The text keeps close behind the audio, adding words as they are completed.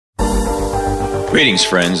Greetings,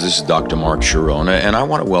 friends. This is Dr. Mark Chironna, and I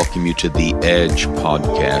want to welcome you to the Edge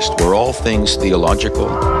podcast, where all things theological,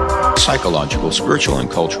 psychological, spiritual,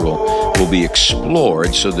 and cultural will be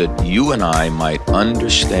explored so that you and I might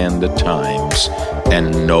understand the times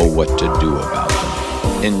and know what to do about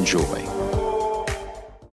them. Enjoy.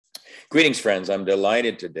 Greetings, friends. I'm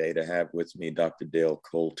delighted today to have with me Dr. M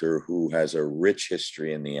Coulter, who has a rich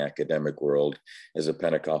history in the academic world as a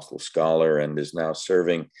Pentecostal scholar and is now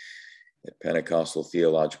serving at Pentecostal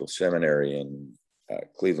Theological Seminary in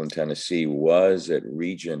Cleveland, Tennessee, was at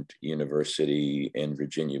Regent University in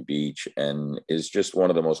Virginia Beach, and is just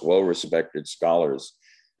one of the most well-respected scholars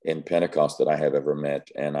in Pentecost that I have ever met.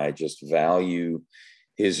 And I just value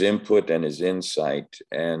his input and his insight.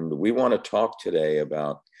 And we want to talk today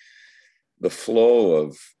about the flow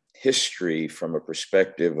of history from a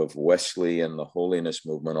perspective of Wesley and the holiness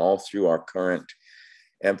movement all through our current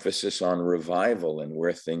emphasis on revival and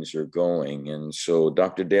where things are going. And so,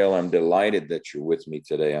 Dr. Dale, I'm delighted that you're with me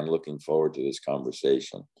today. I'm looking forward to this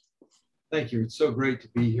conversation. Thank you. It's so great to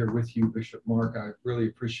be here with you, Bishop Mark. I really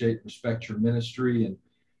appreciate and respect your ministry. And,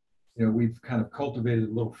 you know, we've kind of cultivated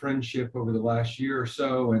a little friendship over the last year or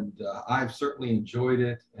so, and I've certainly enjoyed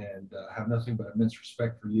it and have nothing but immense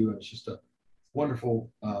respect for you. And it's just a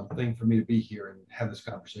wonderful thing for me to be here and have this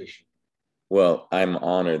conversation. Well, I'm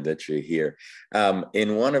honored that you're here.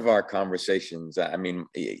 In one of our conversations, I mean,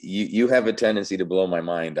 you have a tendency to blow my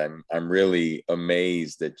mind. I'm really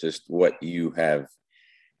amazed at just what you have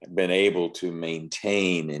been able to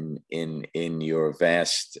maintain in your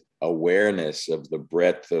vast awareness of the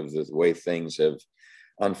breadth of the way things have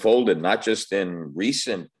unfolded, not just in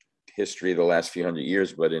recent history, the last few hundred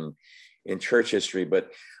years, but in church history.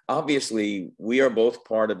 But obviously, we are both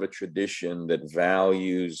part of a tradition that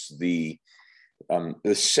values the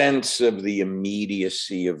sense of the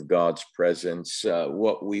immediacy of God's presence,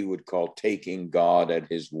 what we would call taking God at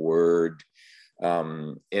his word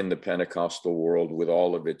in the Pentecostal world, with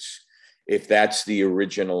all of its, if that's the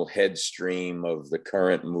original headstream of the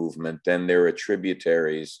current movement, then there are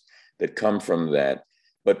tributaries that come from that.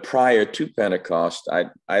 But prior to Pentecost,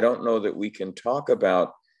 I don't know that we can talk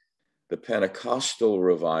about the Pentecostal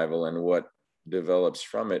revival and what develops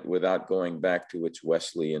from it without going back to its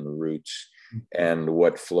Wesleyan roots and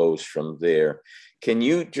what flows from there. Can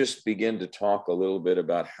you just begin to talk a little bit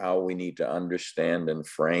about how we need to understand and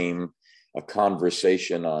frame a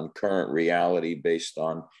conversation on current reality based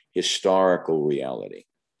on historical reality?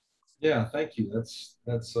 Yeah, thank you.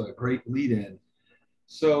 That's a great lead in.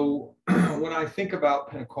 So when I think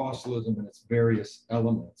about Pentecostalism and its various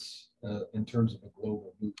elements in terms of a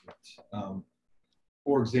global movement,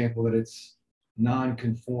 for example, that it's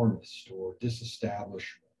nonconformist or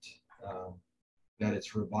disestablishment, that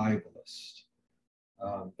it's revivalist,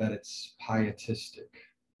 that it's pietistic,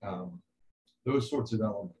 those sorts of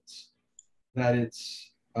elements, that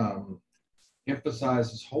it's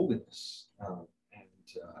emphasizes holiness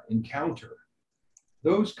and encounter.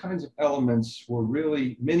 Those kinds of elements were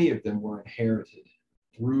really, many of them were inherited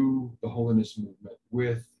through the holiness movement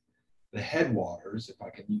with the headwaters, if I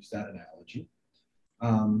can use that analogy,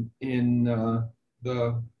 in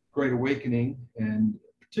the Great Awakening, and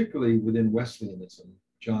particularly within Wesleyanism,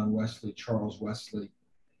 John Wesley, Charles Wesley,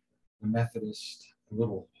 the Methodist, the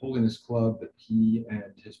little holiness club that he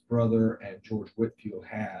and his brother and George Whitefield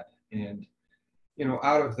had. And, you know,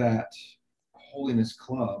 out of that holiness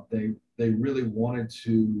club, they really wanted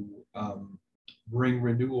to bring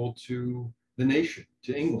renewal to the nation,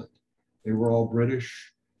 to England. They were all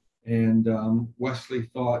British, and Wesley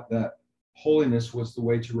thought that holiness was the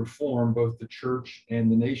way to reform both the church and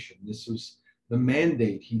the nation. This was the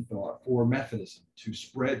mandate, he thought, for Methodism, to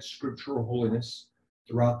spread scriptural holiness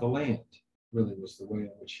throughout the land, really was the way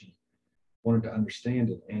in which he wanted to understand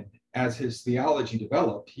it. And as his theology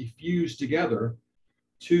developed, he fused together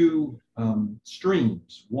two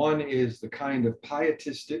streams. One is the kind of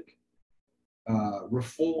pietistic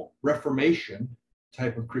Reformation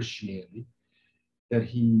type of Christianity that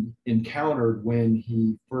he encountered when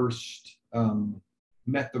he first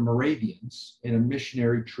met the Moravians in a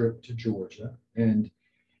missionary trip to Georgia. And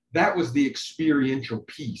that was the experiential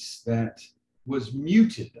piece that was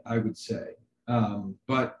muted, I would say,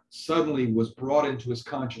 but suddenly was brought into his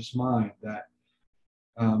conscious mind that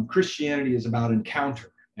Christianity is about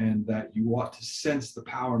encounter, and that you ought to sense the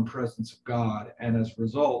power and presence of God. And as a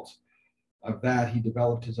result of that, he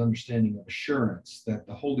developed his understanding of assurance, that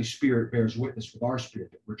the Holy Spirit bears witness with our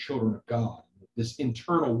spirit that we're children of God. This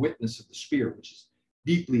internal witness of the Spirit, which is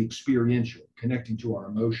deeply experiential, connecting to our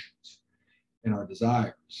emotions and our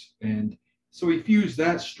desires. And so he fused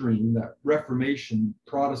that stream, that Reformation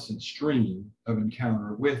Protestant stream of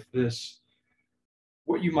encounter, with this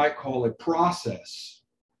what you might call a process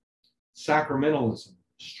sacramentalism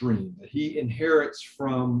stream that he inherits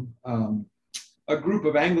from a group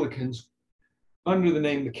of Anglicans under the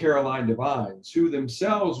name the Caroline Divines, who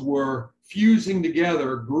themselves were fusing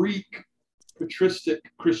together Greek patristic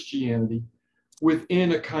Christianity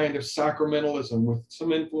within a kind of sacramentalism with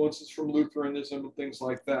some influences from Lutheranism and things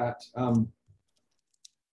like that.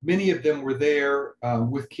 Many of them were there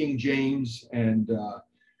with King James and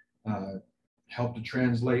helped to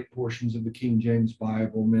translate portions of the King James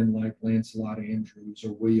Bible, men like Lancelot Andrews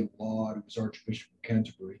or William Laud, who was Archbishop of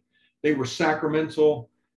Canterbury. They were sacramental,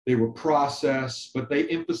 they were process, but they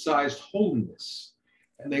emphasized holiness.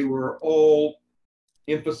 And they were all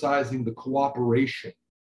emphasizing the cooperation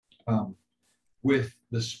with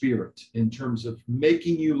the Spirit in terms of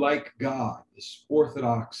making you like God, this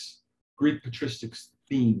Orthodox Greek patristic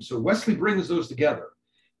theme. So Wesley brings those together.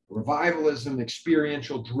 Revivalism,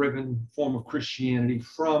 experiential driven form of Christianity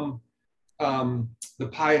from the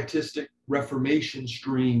pietistic Reformation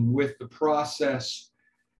stream with the process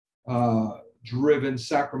driven,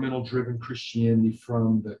 sacramental driven Christianity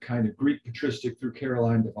from the kind of Greek patristic through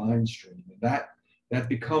Caroline Divine stream. And that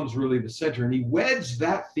becomes really the center. And he weds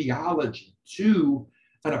that theology to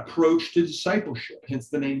an approach to discipleship, hence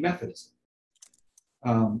the name Methodism.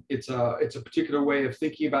 It's a particular way of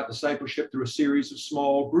thinking about discipleship through a series of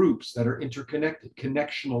small groups that are interconnected.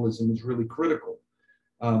 Connectionalism is really critical.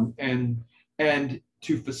 And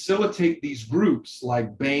to facilitate these groups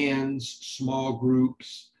like bands, small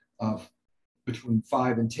groups of between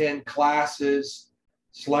 5 and 10 classes,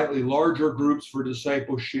 slightly larger groups for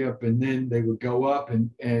discipleship, and then they would go up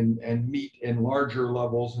and meet in larger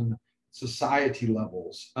levels and society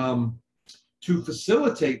levels. To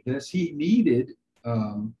facilitate this, he needed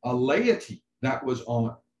a laity that was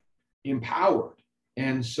empowered.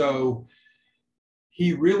 And so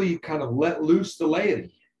he really kind of let loose the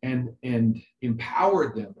laity and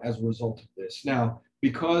empowered them as a result of this. Now,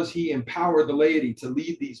 because he empowered the laity to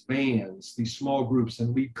lead these bands, these small groups,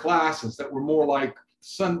 and lead classes that were more like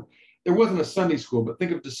there wasn't a Sunday school, but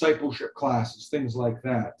think of discipleship classes, things like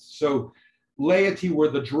that. So laity were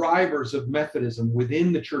the drivers of Methodism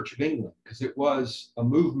within the Church of England, because it was a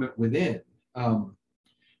movement within.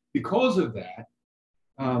 Because of that,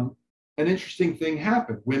 an interesting thing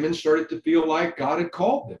happened. Women started to feel like God had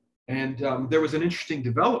called them. And there was an interesting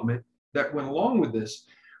development that went along with this.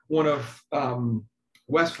 One of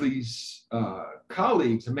Wesley's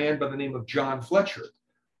colleagues, a man by the name of John Fletcher,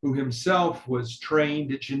 who himself was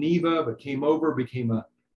trained at Geneva, but came over, became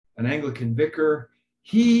an Anglican vicar.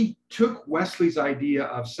 He took Wesley's idea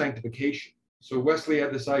of sanctification. So Wesley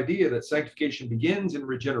had this idea that sanctification begins in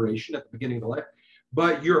regeneration at the beginning of the life,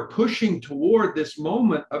 but you're pushing toward this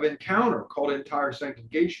moment of encounter called entire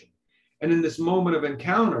sanctification. And in this moment of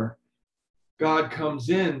encounter, God comes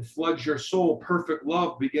in, floods your soul, perfect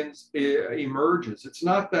love emerges. It's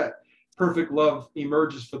not that perfect love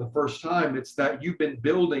emerges for the first time. It's that you've been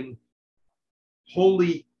building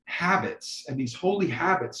holy habits, and these holy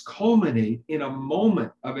habits culminate in a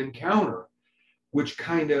moment of encounter, which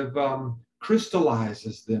kind of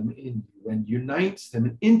crystallizes them in you and unites them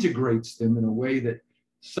and integrates them in a way that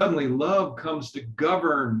suddenly love comes to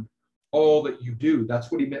govern all that you do.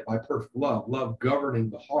 That's what he meant by perfect love, love governing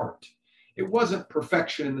the heart. It wasn't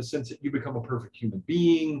perfection in the sense that you become a perfect human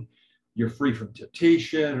being, you're free from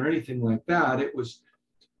temptation or anything like that. It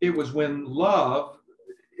was when love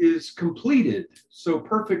is completed. So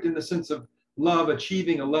perfect in the sense of love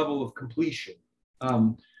achieving a level of completion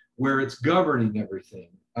where it's governing everything.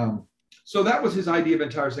 So that was his idea of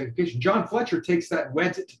entire sanctification. John Fletcher takes that and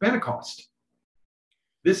weds it to Pentecost.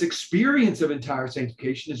 This experience of entire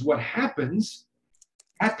sanctification is what happens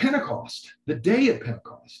at Pentecost, the day of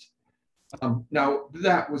Pentecost. Now,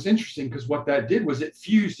 that was interesting because what that did was it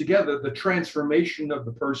fused together the transformation of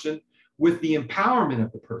the person with the empowerment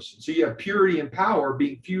of the person. So you have purity and power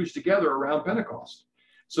being fused together around Pentecost.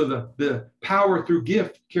 So the power through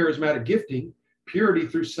gift, charismatic gifting, purity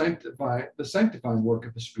through the sanctifying work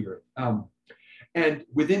of the Spirit. And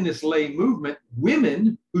within this lay movement,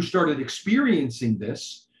 women who started experiencing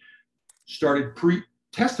this started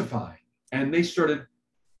testifying, and they started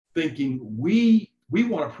thinking, we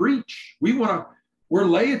want to preach. We're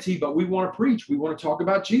laity, but we want to preach. We want to talk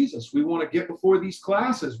about Jesus. We want to get before these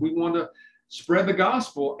classes. We want to spread the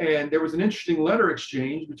gospel. And there was an interesting letter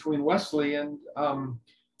exchange between Wesley and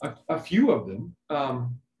a few of them.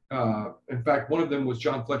 In fact, one of them was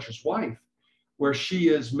John Fletcher's wife, where she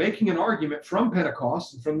is making an argument from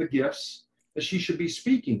Pentecost and from the gifts that she should be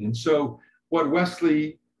speaking. And so what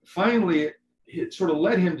Wesley finally, it sort of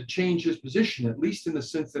led him to change his position, at least in the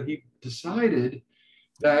sense that he decided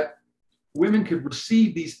that women could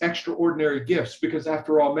receive these extraordinary gifts, because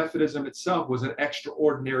after all, Methodism itself was an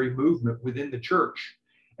extraordinary movement within the church.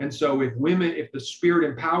 And so if the Spirit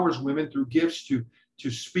empowers women through gifts to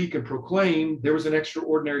speak and proclaim, there was an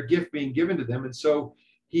extraordinary gift being given to them. And so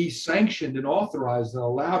he sanctioned and authorized and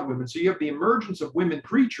allowed women. So you have the emergence of women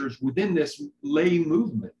preachers within this lay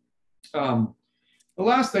movement. The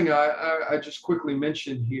last thing I just quickly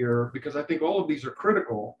mention here, because I think all of these are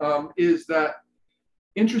critical, is that,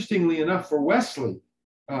 interestingly enough, for Wesley,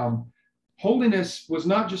 holiness was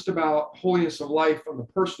not just about holiness of life on the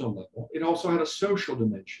personal level. It also had a social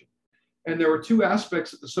dimension. And there were two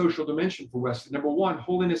aspects of the social dimension for Wesley. Number one,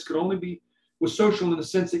 holiness was social in the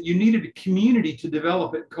sense that you needed a community to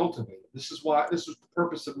develop it and cultivate it. This was the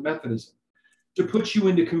purpose of Methodism, to put you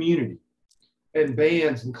into community and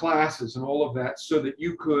bands and classes and all of that, so that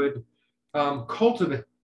you could cultivate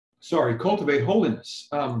holiness.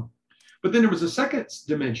 But then there was a second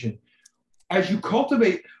dimension. As you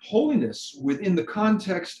cultivate holiness within the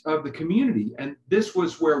context of the community, and this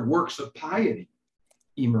was where works of piety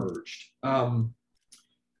emerged,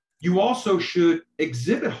 you also should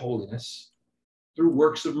exhibit holiness through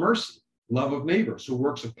works of mercy, love of neighbor. So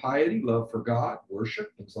works of piety, love for God,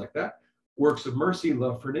 worship, things like that. Works of mercy,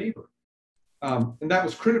 love for neighbor. And that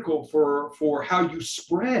was critical for how you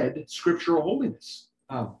spread scriptural holiness.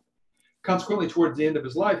 Consequently, towards the end of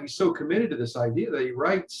his life, he's so committed to this idea that he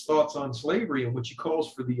writes Thoughts on Slavery, in which he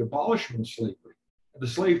calls for the abolishment of slavery, the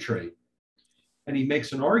slave trade. And he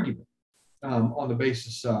makes an argument on the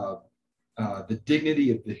basis of the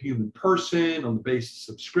dignity of the human person, on the basis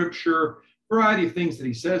of scripture, a variety of things that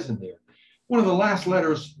he says in there. One of the last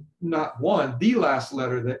letters, the last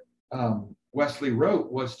letter that Wesley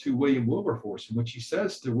wrote was to William Wilberforce, in which he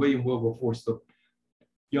says to William Wilberforce, the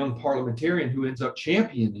young parliamentarian who ends up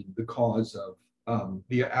championing the cause of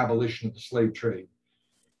the abolition of the slave trade,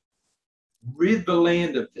 rid the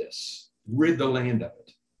land of this, rid the land of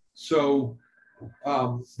it. So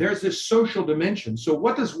there's this social dimension. So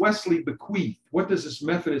what does Wesley bequeath? What does this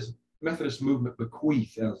Methodist movement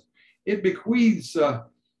bequeath? It bequeaths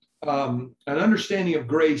an understanding of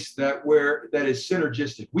grace that is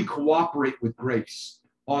synergistic. We cooperate with grace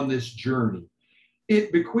on this journey.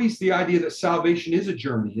 It bequeaths the idea that salvation is a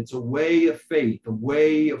journey. It's a way of faith, a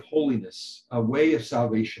way of holiness, a way of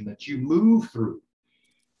salvation that you move through.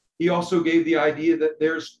 He also gave the idea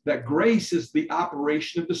that grace is the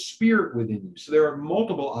operation of the Spirit within you. So there are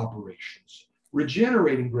multiple operations.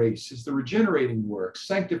 Regenerating grace is the regenerating work,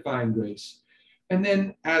 sanctifying grace. And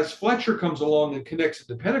then as Fletcher comes along and connects it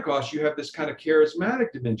to Pentecost, you have this kind of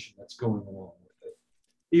charismatic dimension that's going along with it.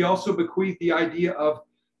 He also bequeathed the idea of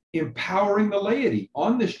empowering the laity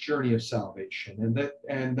on this journey of salvation,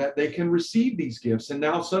 and that they can receive these gifts. And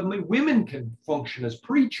now suddenly women can function as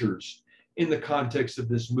preachers in the context of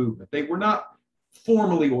this movement. They were not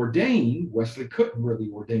formally ordained. Wesley couldn't really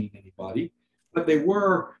ordain anybody, but they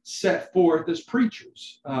were set forth as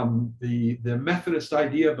preachers. The Methodist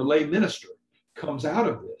idea of the lay minister comes out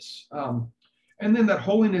of this. And then that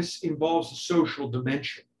holiness involves a social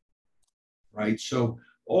dimension, right? So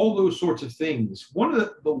all those sorts of things.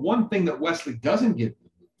 The one thing that Wesley doesn't give the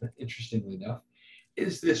movement, interestingly enough,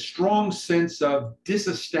 is this strong sense of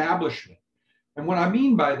disestablishment. And what I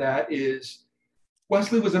mean by that is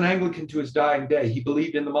Wesley was an Anglican to his dying day. He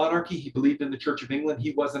believed in the monarchy. He believed in the Church of England.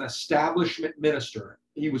 He was an establishment minister.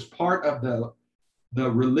 He was part of the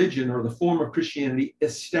religion or the form of Christianity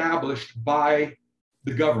established by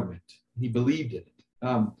the government. He believed in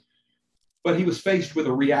it. But he was faced with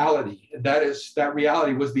a reality, and that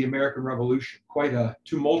reality was the American Revolution, quite a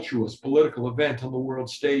tumultuous political event on the world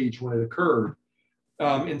stage when it occurred in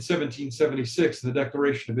 1776, the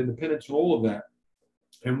Declaration of Independence and all of that.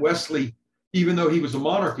 And Wesley, even though he was a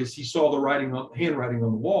monarchist, he saw the handwriting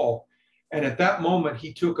on the wall. And at that moment,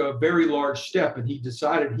 he took a very large step, and he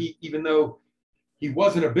decided even though he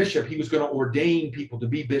wasn't a bishop, he was going to ordain people to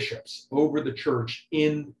be bishops over the church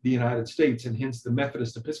in the United States. And hence the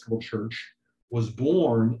Methodist Episcopal Church was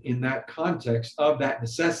born in that context of that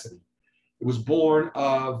necessity. It was born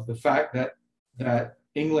of the fact that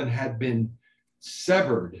England had been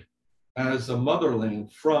severed as a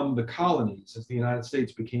motherland from the colonies as the United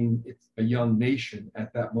States became a young nation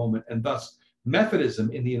at that moment. And thus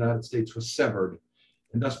Methodism in the United States was severed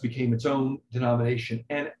and thus became its own denomination.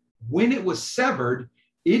 And when it was severed,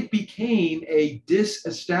 it became a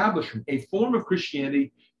disestablishment, a form of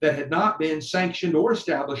Christianity that had not been sanctioned or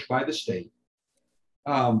established by the state,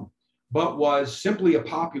 but was simply a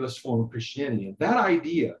populist form of Christianity. And that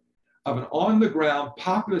idea of an on-the-ground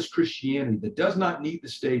populist Christianity that does not need the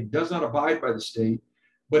state, does not abide by the state,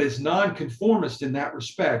 but is nonconformist in that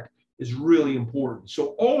respect, is really important. So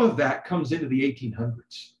all of that comes into the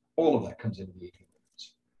 1800s. All of that comes into the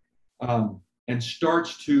 1800s, and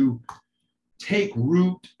starts to take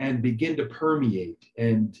root and begin to permeate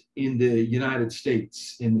and in the United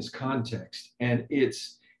States in this context. And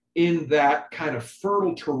it's in that kind of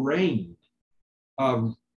fertile terrain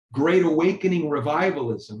of Great Awakening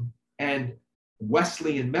revivalism and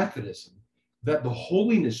Wesleyan Methodism that the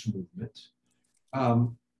holiness movement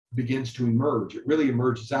begins to emerge. It really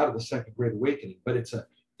emerges out of the Second Great Awakening, but it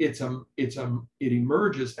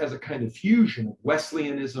emerges as a kind of fusion of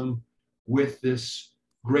Wesleyanism with this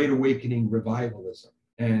Great Awakening revivalism.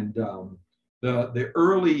 And the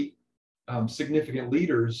early significant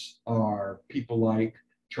leaders are people like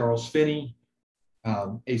Charles Finney,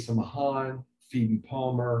 Asa Mahan, Phoebe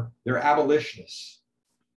Palmer. They're abolitionists,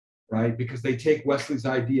 right? Because they take Wesley's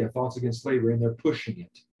idea, thoughts against slavery, and they're pushing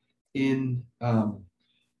it in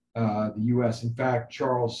the US. In fact,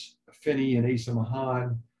 Charles Finney and Asa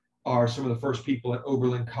Mahan are some of the first people at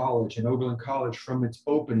Oberlin College. And Oberlin College, from its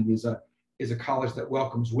opening, is a college that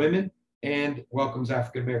welcomes women and welcomes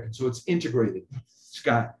African Americans. So it's integrated. It's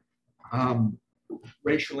got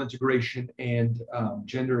racial integration and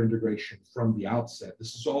gender integration from the outset.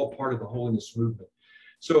 This is all part of the holiness movement.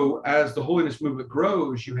 So as the holiness movement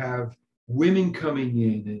grows, you have women coming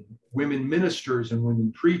in, and women ministers and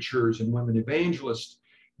women preachers and women evangelists.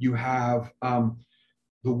 You have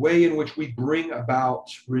the way in which we bring about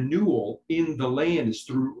renewal in the land is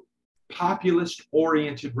through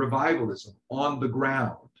populist-oriented revivalism on the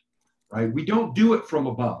ground, right? We don't do it from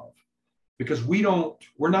above because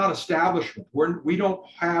we're not establishment. We don't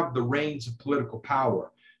have the reins of political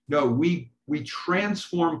power. No, we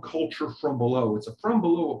transform culture from below. It's a from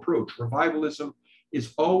below approach. Revivalism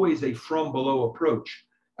is always a from below approach,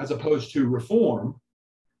 as opposed to reform,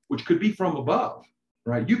 which could be from above,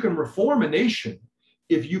 right? You can reform a nation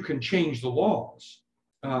if you can change the laws.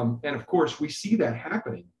 And of course, we see that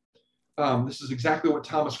happening. This is exactly what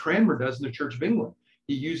Thomas Cranmer does in the Church of England.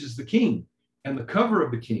 He uses the king and the cover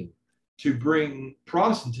of the king to bring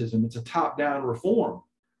Protestantism. It's a top-down reform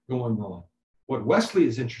going on. What Wesley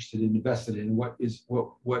is interested in, invested in, what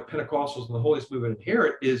Pentecostals and the Holiness movement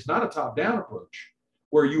inherit is not a top-down approach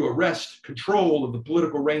where you arrest control of the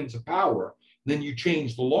political reins of power, then you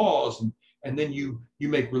change the laws, and then you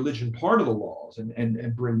make religion part of the laws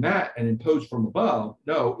and bring that and impose from above.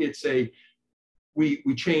 No, it's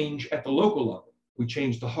we change at the local level. We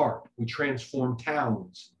change the heart. We transform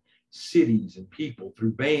towns, cities, and people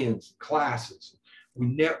through bands, and classes. We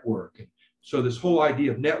network. And so this whole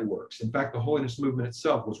idea of networks, in fact, the holiness movement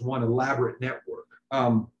itself was one elaborate network.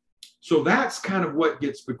 So that's kind of what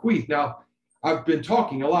gets bequeathed. Now, I've been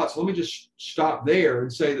talking a lot, so let me just stop there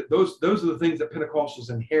and say that those are the things that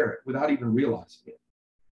Pentecostals inherit without even realizing it.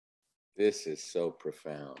 This is so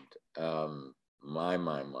profound. My.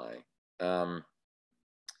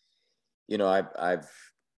 You know, I've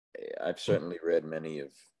certainly read many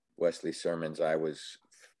of Wesley's sermons. I was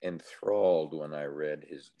enthralled when I read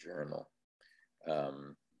his journal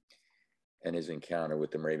and his encounter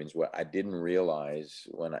with the Moravians. What I didn't realize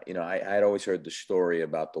when I had always heard the story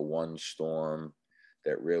about the one storm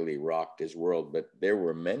that really rocked his world, but there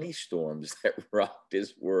were many storms that rocked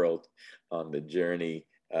his world on the journey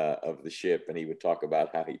of the ship. And he would talk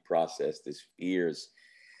about how he processed his fears.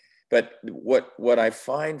 But what I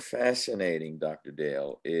find fascinating, Dr.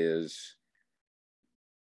 Dale, is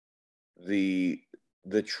the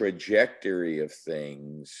trajectory of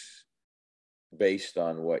things based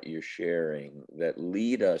on what you're sharing that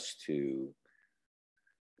lead us to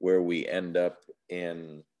where we end up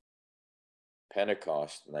in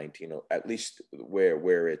Pentecost 19, at least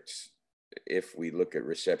where it's, if we look at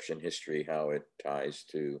reception history, how it ties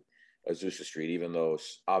to Azusa Street, even though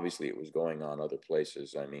obviously it was going on other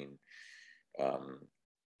places. I mean,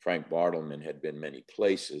 Frank Bartleman had been many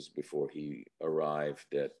places before he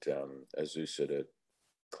arrived at Azusa to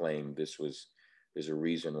claim there's a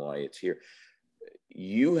reason why it's here.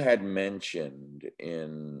 You had mentioned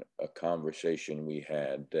in a conversation we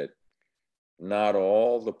had that not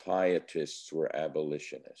all the pietists were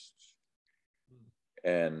abolitionists,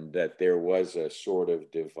 and that there was a sort of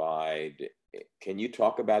divide. Can you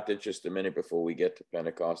talk about that just a minute before we get to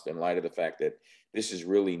Pentecost, in light of the fact that this is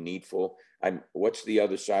really needful? What's the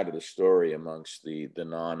other side of the story amongst the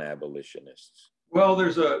non-abolitionists? Well,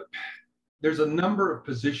 there's a number of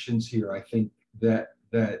positions here, I think, that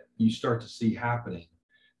you start to see happening.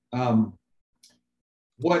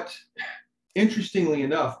 What, interestingly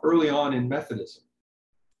enough, early on in Methodism,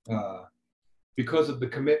 because of the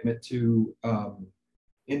commitment to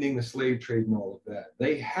ending the slave trade and all of that,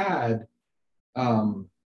 they had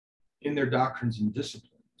in their doctrines and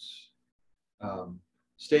disciplines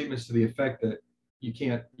statements to the effect that you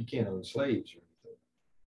can't own slaves or anything.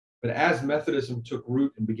 But as Methodism took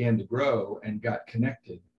root and began to grow and got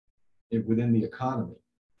connected within the economy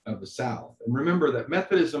of the South, and remember that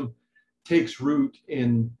Methodism takes root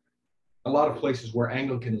in a lot of places where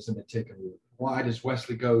Anglicanism had taken root. Why does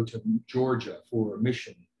Wesley go to Georgia for a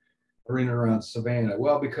mission or in and around Savannah?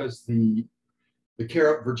 Well, because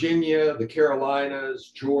Virginia, the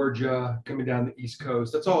Carolinas, Georgia, coming down the East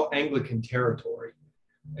Coast, that's all Anglican territory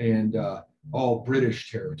and all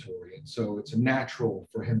British territory. And so it's natural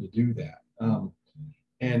for him to do that.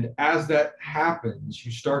 And as that happens,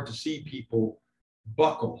 you start to see people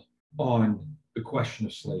buckle on the question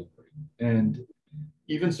of slavery. And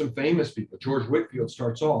even some famous people, George Whitefield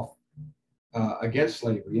starts off against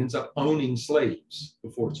slavery, ends up owning slaves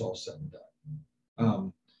before it's all said and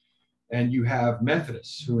done. And you have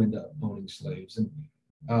Methodists who end up owning slaves. And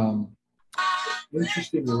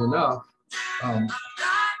interestingly enough,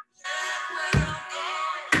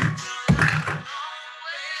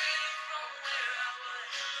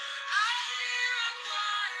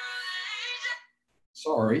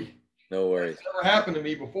 sorry. No worries. It's never happened to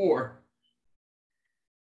me before.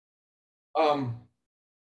 I'm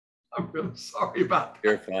really sorry about that.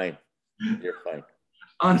 You're fine. You're fine.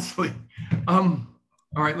 Honestly. All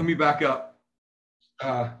right, let me back up.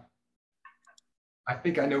 I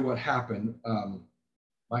think I know what happened.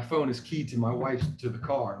 My phone is keyed to my wife's to the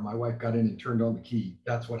car. My wife got in and turned on the key.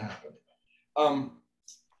 That's what happened.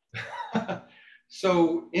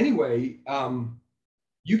 So anyway,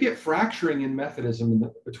 you get fracturing in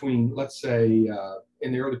Methodism between, let's say,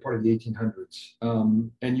 in the early part of the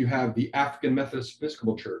 1800s, and you have the African Methodist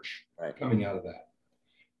Episcopal Church coming out of that.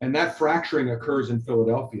 And that fracturing occurs in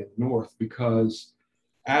Philadelphia, in the north, because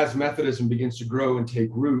as Methodism begins to grow and take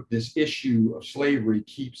root, this issue of slavery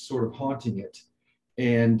keeps sort of haunting it.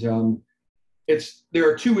 And there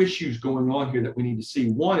are two issues going on here that we need to see.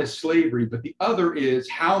 One is slavery, but the other is,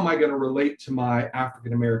 how am I going to relate to my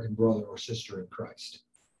African-American brother or sister in Christ?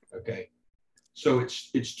 Okay, so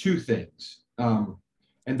it's two things.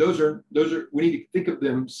 And those are we need to think of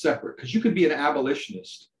them separate, because you could be an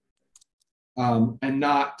abolitionist and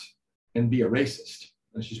be a racist.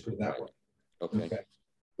 Let's just put it that way. Okay.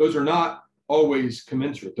 Those are not always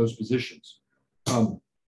commensurate, those positions. And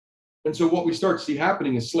so what we start to see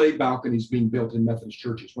happening is slave balconies being built in Methodist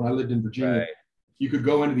churches. When I lived in Virginia, you could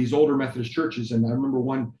go into these older Methodist churches, and I remember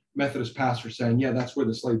one Methodist pastor saying, yeah, that's where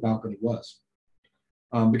the slave balcony was.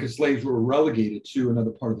 Because slaves were relegated to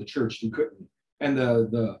another part of the church. You couldn't. And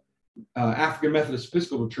the African Methodist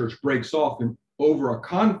Episcopal Church breaks off over a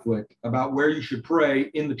conflict about where you should pray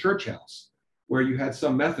in the church house, where you had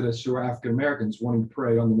some Methodists who are African Americans wanting to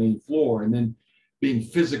pray on the main floor and then being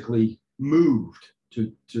physically moved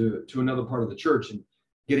to another part of the church and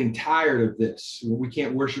getting tired of this. We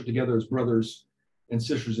can't worship together as brothers and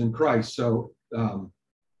sisters in Christ. So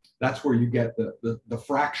that's where you get the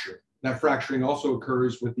fracture. That fracturing also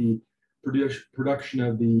occurs with the production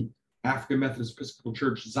of the African Methodist Episcopal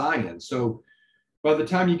Church Zion. So by the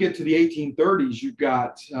time you get to the 1830s, you've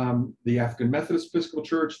got the African Methodist Episcopal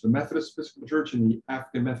Church, the Methodist Episcopal Church, and the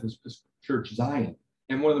African Methodist Episcopal Church Zion.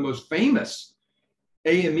 And one of the most famous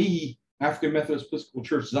AME, African Methodist Episcopal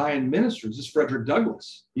Church Zion ministers, is Frederick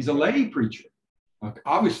Douglass. He's a lay preacher,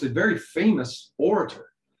 obviously very famous orator,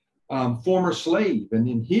 former slave. And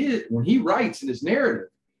when he writes in his narrative,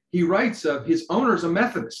 he writes of his owner's a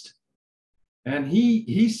Methodist. And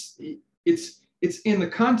it's in the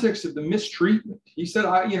context of the mistreatment. He said,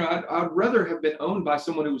 I'd rather have been owned by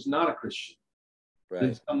someone who was not a Christian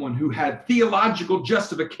than someone who had theological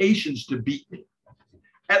justifications to beat me.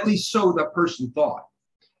 At least so that person thought.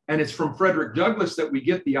 And it's from Frederick Douglass that we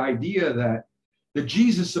get the idea that the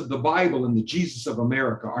Jesus of the Bible and the Jesus of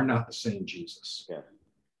America are not the same Jesus. Yeah.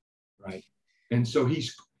 Right. And so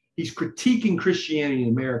he's critiquing Christianity in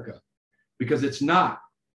America because it's not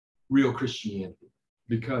real Christianity.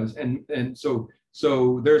 So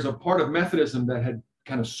there's a part of Methodism that had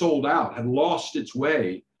kind of sold out, had lost its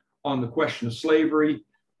way on the question of slavery,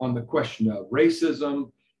 on the question of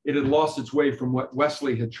racism. It had lost its way from what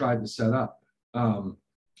Wesley had tried to set up.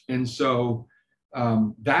 And so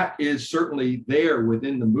that is certainly there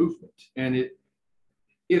within the movement. And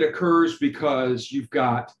it occurs because you've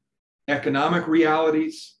got economic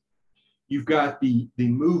realities. You've got the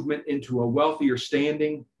movement into a wealthier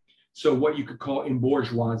standing. So what you could call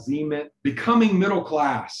embourgeoisement, becoming middle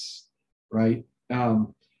class, right?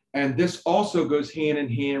 And this also goes hand in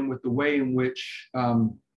hand with the way in which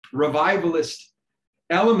revivalist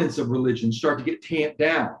elements of religion start to get tamped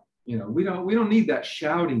down. We don't need that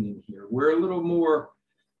shouting in here. We're a little more,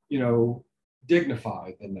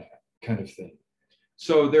 dignified than that. kind of thing.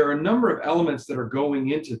 So there are a number of elements that are going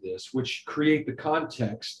into this, which create the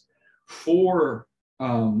context for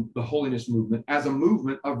the holiness movement as a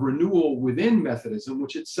movement of renewal within Methodism,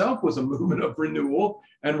 which itself was a movement of renewal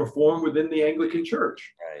and reform within the Anglican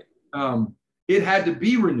Church. Right. It had to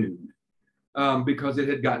be renewed because it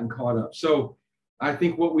had gotten caught up. So I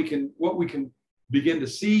think what we can begin to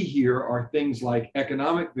see here are things like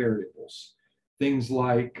economic variables, things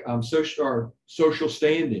like social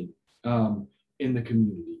standing in the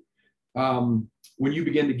community. When you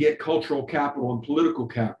begin to get cultural capital and political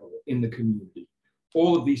capital in the community,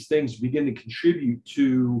 all of these things begin to contribute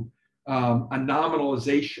to a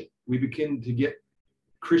nominalization. We begin to get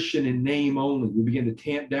Christian in name only. We begin to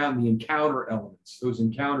tamp down the encounter elements, those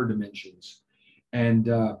encounter dimensions, and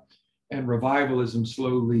revivalism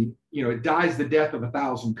slowly, it dies the death of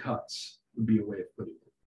 1,000 cuts, would be a way of putting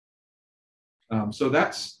it. So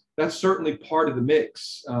that's certainly part of the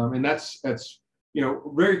mix, and that's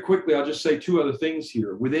very quickly. I'll just say two other things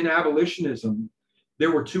here. Within abolitionism,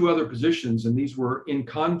 there were two other positions, and these were in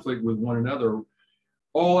conflict with one another.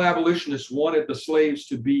 All abolitionists wanted the slaves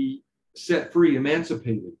to be set free,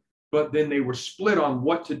 emancipated, but then they were split on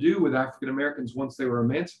what to do with African Americans once they were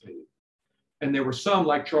emancipated. And there were some,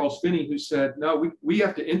 like Charles Finney, who said, no, we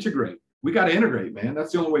have to integrate. We got to integrate, man.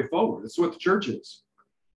 That's the only way forward. That's what the church is.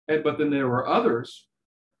 But then there were others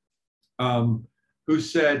who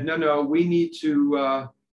said, no, we need to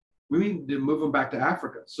move them back to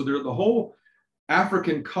Africa. So the whole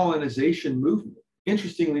African colonization movement,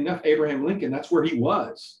 interestingly enough, Abraham Lincoln, that's where he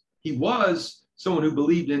was. He was someone who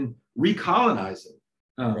believed in recolonizing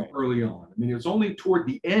early on. I mean, it was only toward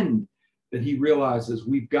the end that he realizes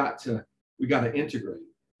we got to integrate.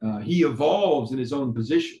 He evolves in his own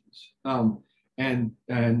positions and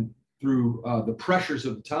through the pressures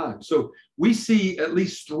of the time. So we see at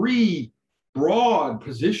least three broad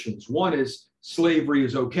positions. One is slavery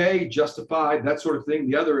is okay, justified, that sort of thing.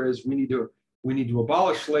 The other is we need to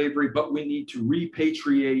abolish slavery, but we need to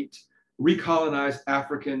repatriate, recolonize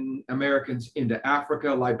African Americans into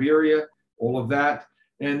Africa, Liberia, all of that.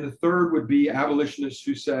 And the third would be abolitionists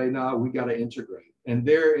who say, no, we got to integrate. And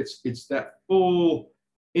there it's that full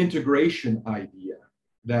integration idea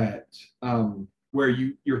that where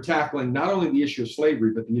you're tackling not only the issue of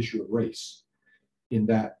slavery, but the issue of race in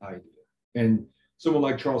that idea. And someone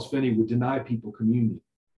like Charles Finney would deny people communion.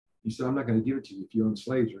 He said, I'm not going to give it to you if you own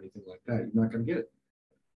slaves or anything like that. You're not going to get it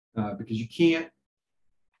because you can't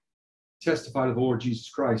testify to the Lord Jesus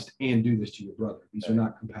Christ and do this to your brother. These are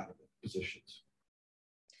not compatible positions.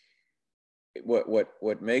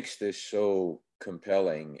 What makes this so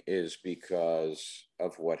compelling is because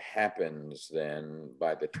of what happens then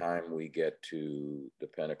by the time we get to the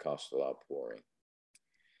Pentecostal outpouring.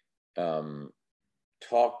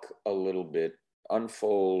 Talk a little bit,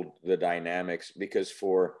 unfold the dynamics, because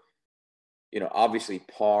for, obviously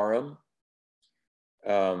Parham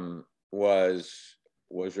was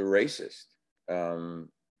a racist.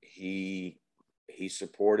 He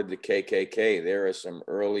supported the KKK. There are some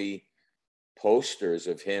early posters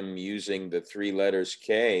of him using the three letters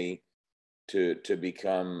K to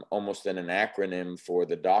become almost an acronym for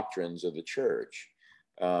the doctrines of the church.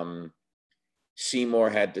 Seymour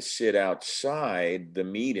had to sit outside the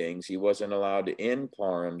meetings. He wasn't allowed in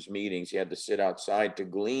Parham's meetings. He had to sit outside to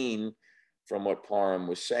glean from what Parham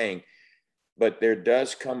was saying. But there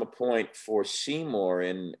does come a point for Seymour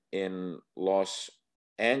in Los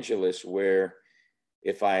Angeles where,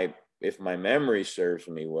 if my memory serves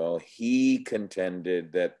me well, he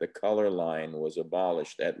contended that the color line was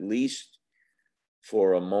abolished, at least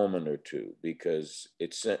for a moment or two, because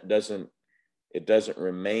it doesn't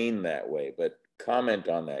remain that way. But comment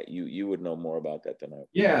on that. You would know more about that than I.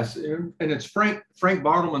 Yes, and it's Frank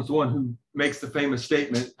Bartleman's the one who makes the famous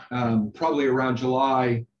statement, probably around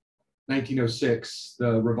July 1906.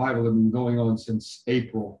 The revival had been going on since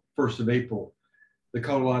April, 1st of April. The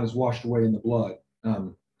color line is washed away in the blood.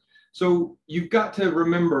 So you've got to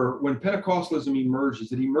remember, when Pentecostalism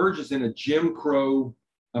emerges, it emerges in a Jim Crow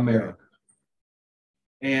America.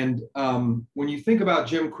 And when you think about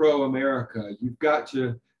Jim Crow America, you've got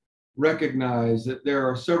to recognize that there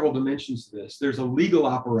are several dimensions to this. There's a legal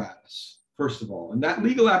apparatus, first of all, and that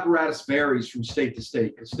legal apparatus varies from state to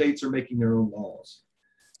state because states are making their own laws.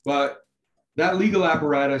 But that legal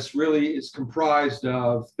apparatus really is comprised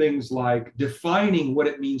of things like defining what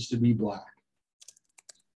it means to be Black.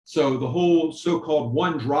 So the whole so-called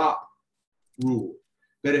one drop rule,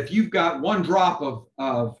 that if you've got one drop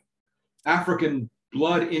of African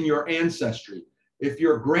blood in your ancestry, if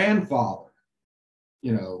your grandfather,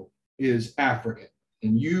 is African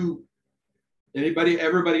and you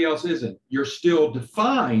Everybody else isn't. You're still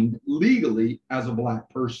defined legally as a Black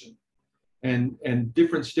person. And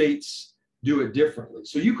different states do it differently.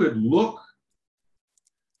 So you could look,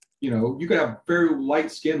 you could have very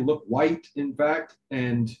light skin, look white, in fact,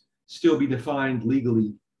 and still be defined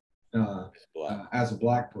legally as a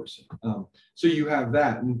Black person. So you have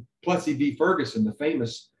that. And Plessy v. Ferguson, the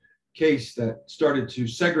famous case that started to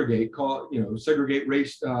segregate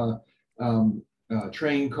race,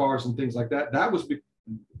 train cars and things like that. That was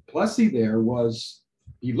Plessy.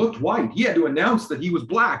 He looked white. He had to announce that he was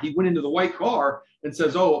Black. He went into the white car and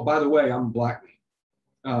says, "Oh, by the way, I'm Black,"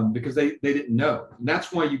 because they didn't know. And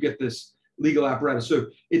that's why you get this legal apparatus. So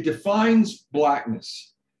it defines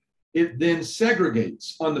Blackness. It then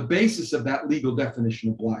segregates on the basis of that legal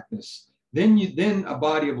definition of Blackness. Then a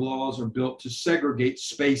body of laws are built to segregate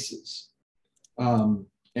spaces, and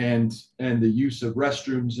the use of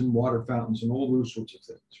restrooms and water fountains and all those sorts of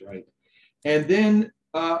things, right? And then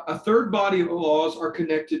a third body of laws are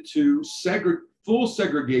connected to full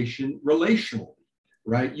segregation relationally,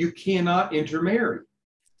 right? You cannot intermarry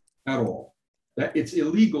at all. That it's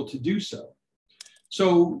illegal to do so.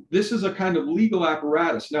 So this is a kind of legal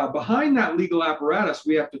apparatus. Now, behind that legal apparatus,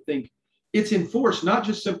 we have to think it's enforced not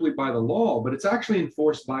just simply by the law, but it's actually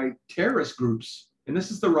enforced by terrorist groups. And this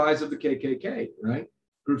is the rise of the KKK, right?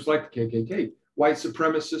 Groups like the KKK, white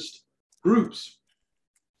supremacist groups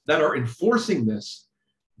that are enforcing this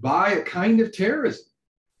by a kind of terrorism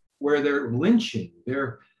where they're lynching,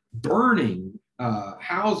 they're burning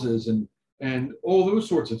houses and all those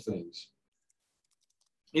sorts of things.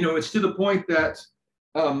 It's to the point that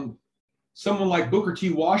someone like Booker T.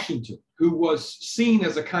 Washington, who was seen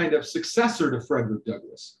as a kind of successor to Frederick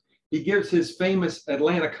Douglass, he gives his famous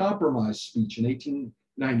Atlanta Compromise speech in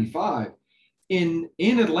 1895 in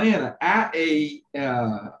Atlanta at a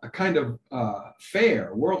kind of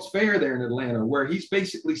fair, World's Fair there in Atlanta, where he's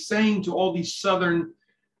basically saying to all these Southern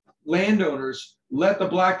landowners, let the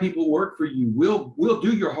Black people work for you. We'll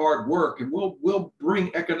do your hard work, and we'll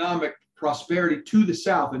bring economic prosperity to the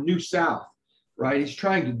South, a new South, right? He's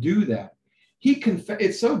trying to do that.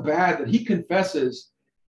 It's so bad that he confesses,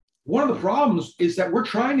 one of the problems is that we're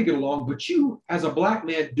trying to get along, but you, as a Black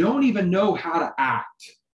man, don't even know how to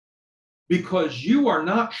act because you are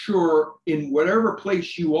not sure in whatever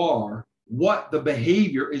place you are what the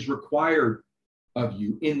behavior is required of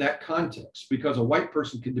you in that context, because a white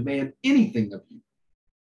person can demand anything of you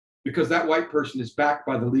because that white person is backed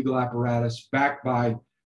by the legal apparatus, backed by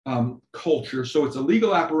culture. So it's a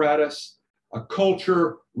legal apparatus, a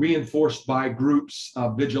culture reinforced by groups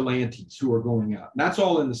of vigilantes who are going out. And that's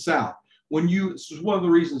all in the South. This is one of the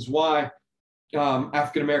reasons why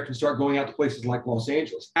African Americans start going out to places like Los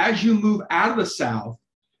Angeles. As you move out of the South,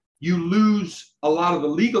 you lose a lot of the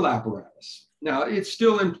legal apparatus. Now, it's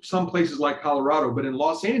still in some places like Colorado, but in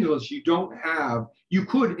Los Angeles, you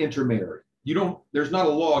could intermarry. There's not a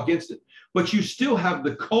law against it, but you still have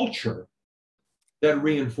the culture that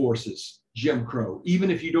reinforces Jim Crow,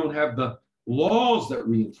 even if you don't have the laws that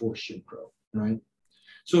reinforce Jim Crow, right?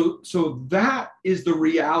 So that is the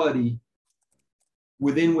reality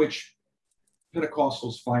within which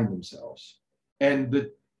Pentecostals find themselves. And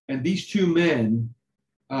these two men,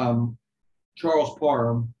 Charles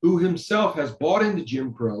Parham, who himself has bought into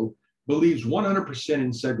Jim Crow, believes 100%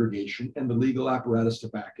 in segregation and the legal apparatus to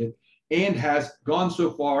back it, and has gone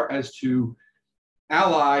so far as to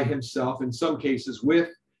ally himself in some cases with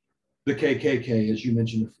the KKK, as you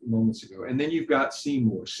mentioned a few moments ago. And then you've got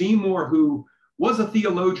Seymour, who was a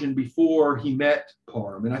theologian before he met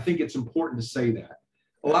Parham. And I think it's important to say that.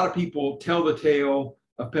 A lot of people tell the tale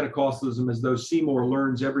of Pentecostalism as though Seymour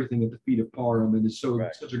learns everything at the feet of Parham and is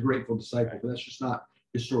such a grateful disciple, but that's just not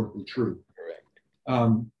historically true.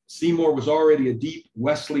 Correct. Seymour was already a deep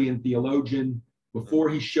Wesleyan theologian before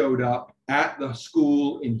he showed up at the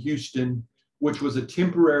school in Houston, which was a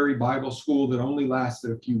temporary Bible school that only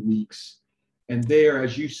lasted a few weeks. And there,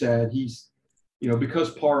 as you said, he's,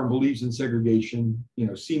 because Parham believes in segregation,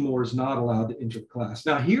 Seymour is not allowed to enter the class.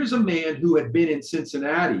 Now, here's a man who had been in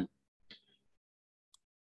Cincinnati.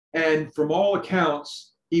 And from all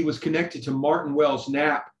accounts, he was connected to Martin Wells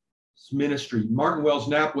Knapp's ministry. Martin Wells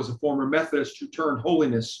Knapp was a former Methodist who turned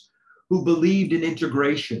holiness, who believed in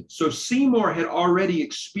integration. So Seymour had already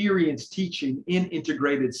experienced teaching in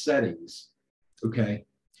integrated settings. Okay.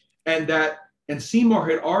 And Seymour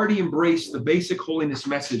had already embraced the basic holiness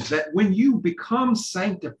message that when you become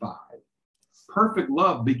sanctified, perfect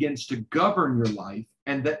love begins to govern your life.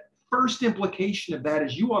 And that first implication of that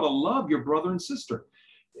is you ought to love your brother and sister.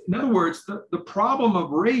 In other words, the problem of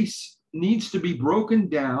race needs to be broken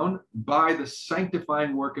down by the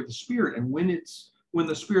sanctifying work of the Spirit. And when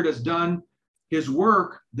the Spirit has done his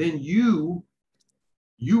work, then you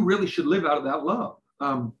really should live out of that love.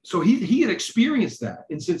 So he had experienced that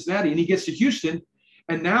in Cincinnati, and he gets to Houston,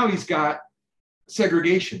 and now he's got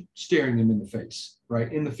segregation staring him in the face,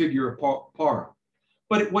 right, in the figure of Parham.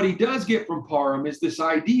 But what he does get from Parham is this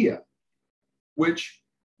idea, which,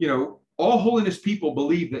 all holiness people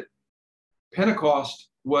believe that Pentecost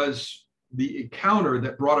was the encounter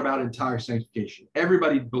that brought about entire sanctification.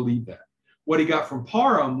 Everybody believed that. What he got from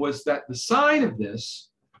Parham was that the sign of this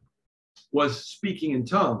was speaking in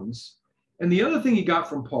tongues. And the other thing he got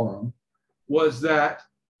from Parham was that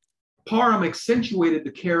Parham accentuated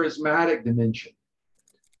the charismatic dimension.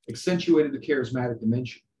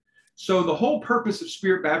 So the whole purpose of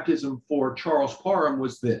Spirit baptism for Charles Parham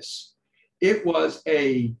was this. It was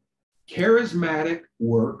a charismatic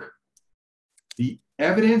work,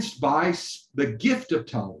 evidenced by the gift of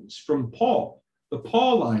tongues from Paul, the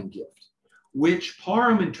Pauline gift, which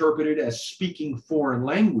Parham interpreted as speaking foreign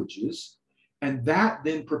languages, and that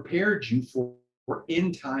then prepared you for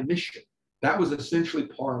end-time mission. That was essentially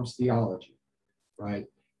Parham's theology, right?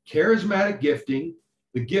 Charismatic gifting,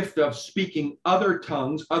 the gift of speaking other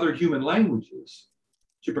tongues, other human languages,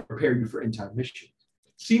 to prepare you for end-time mission.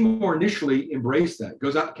 Seymour initially embraced that,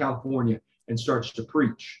 goes out to California and starts to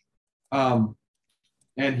preach.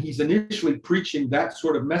 And he's initially preaching that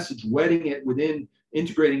sort of message,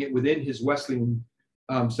 integrating it within his Wesleyan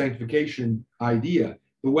sanctification idea.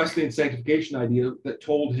 The Wesleyan sanctification idea that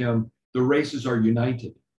told him the races are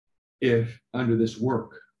united if under this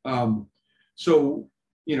work. So,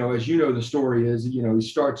 as you know, the story is, he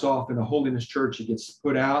starts off in a holiness church, he gets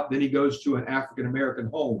put out, then he goes to an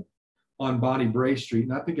African-American home on Bonnie Bray Street.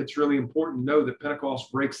 And I think it's really important to know that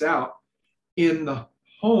Pentecost breaks out in the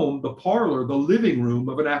home, the parlor, the living room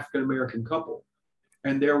of an African-American couple.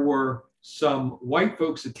 And there were some white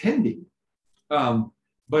folks attending,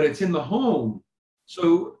 but it's in the home.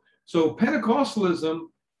 So Pentecostalism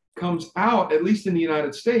comes out, at least in the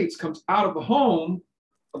United States, comes out of the home,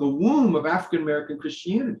 of the womb of African-American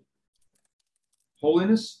Christianity.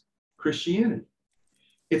 Holiness, Christianity.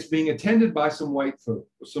 It's being attended by some white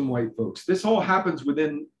folks. This all happens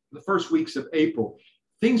within the first weeks of April.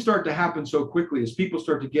 Things start to happen so quickly as people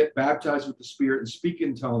start to get baptized with the Spirit and speak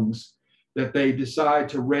in tongues that they decide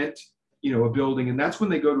to rent, a building. And that's when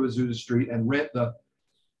they go to Azusa Street and rent the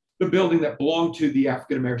building that belonged to the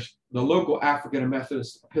local African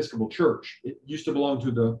Methodist Episcopal Church. It used to belong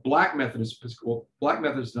to the Black Methodist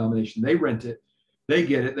denomination. They rent it, they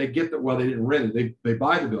get it, they didn't rent it, they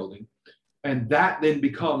buy the building. And that then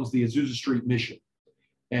becomes the Azusa Street Mission.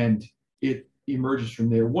 And it emerges from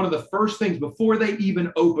there. One of the first things before they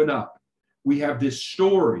even open up, we have this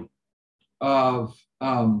story of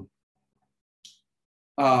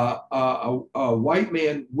a white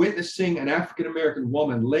man witnessing an African-American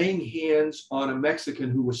woman laying hands on a Mexican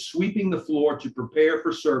who was sweeping the floor to prepare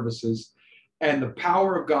for services, and the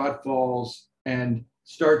power of God falls and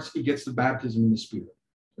he gets the baptism in the Spirit,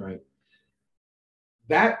 right?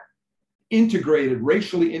 That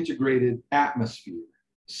racially integrated atmosphere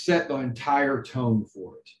set the entire tone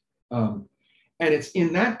for it. And it's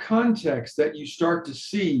in that context that you start to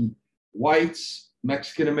see whites,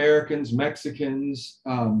 Mexican-Americans, Mexicans,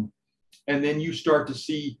 and then you start to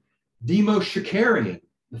see Demos Shakarian,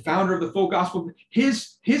 the founder of the Full Gospel,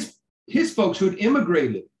 his folks who had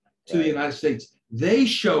immigrated to the United States, they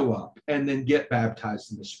show up and then get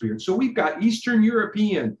baptized in the Spirit. So we've got Eastern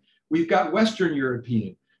European, we've got Western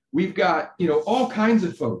European, we've got, all kinds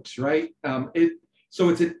of folks, right? So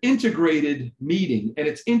it's an integrated meeting, and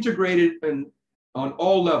it's integrated on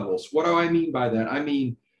all levels. What do I mean by that? I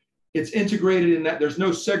mean, it's integrated in that there's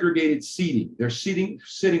no segregated seating. They're sitting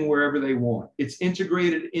wherever they want. It's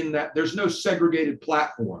integrated in that there's no segregated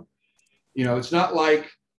platform. It's not like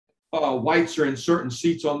whites are in certain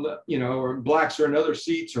seats or blacks are in other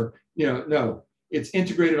seats, or, no. It's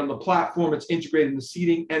integrated on the platform. It's integrated in the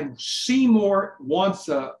seating. And Seymour wants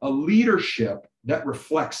a leadership that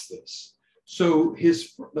reflects this. So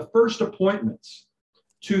the first appointments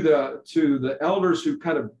to the elders who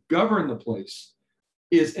kind of govern the place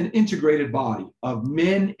is an integrated body of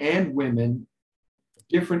men and women,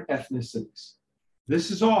 different ethnicities.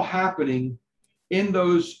 This is all happening in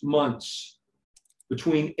those months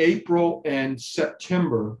between April and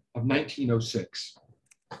September of 1906.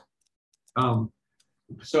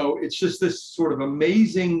 So it's just this sort of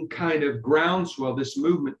amazing kind of groundswell, this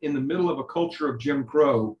movement in the middle of a culture of Jim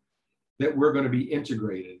Crow, that we're going to be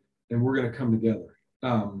integrated and we're going to come together.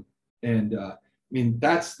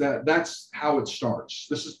 That's how it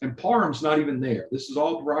starts. And Parham's not even there. This is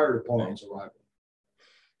all prior to Parham's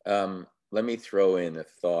arrival. Let me throw in a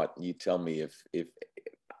thought. You tell me if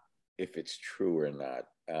if it's true or not.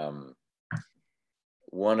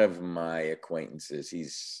 One of my acquaintances,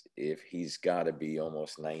 he's got to be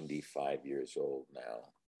almost 95 years old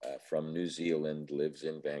now, from New Zealand, lives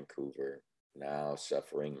in Vancouver, now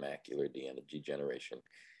suffering macular degeneration.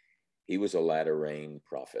 He was a latter rain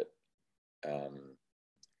prophet.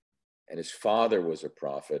 And his father was a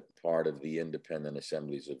prophet, part of the Independent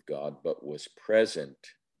Assemblies of God, but was present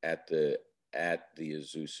at the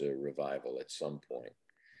Azusa revival at some point.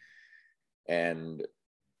 And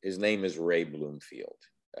his name is Ray Bloomfield.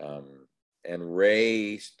 And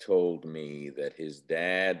Ray told me that his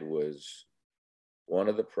dad was one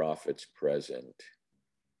of the prophets present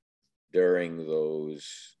during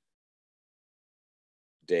those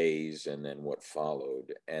days and then what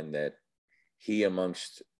followed, and that he,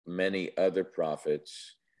 amongst many other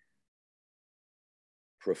prophets,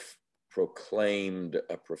 proclaimed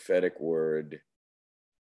a prophetic word: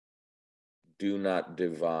 do not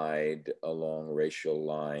divide along racial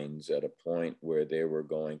lines, at a point where they were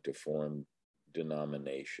going to form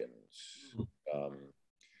denominations.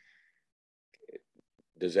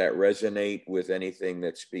 Does that resonate with anything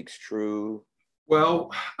that speaks true?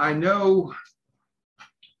 Well, I know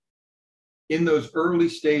in those early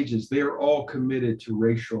stages, they're all committed to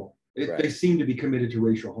racial, they seem to be committed to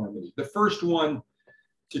racial harmony. The first one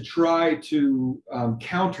to try to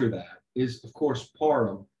counter that is, of course,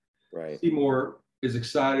 Parham. Right. Seymour is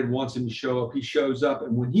excited, wants him to show up. He shows up,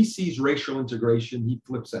 and when he sees racial integration, he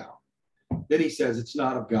flips out. Then he says, it's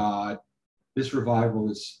not of God. This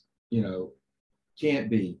revival is, can't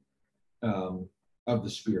be of the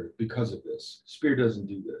Spirit because of this. Spirit doesn't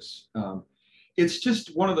do this. It's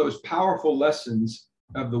just one of those powerful lessons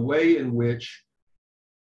of the way in which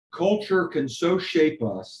culture can so shape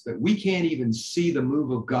us that we can't even see the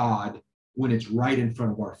move of God when it's right in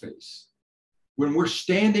front of our face. When we're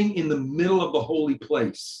standing in the middle of the holy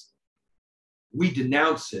place, we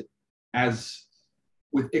denounce it as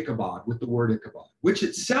with Ichabod, with the word Ichabod, which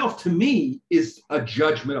itself to me is a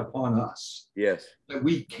judgment upon us. Yes. That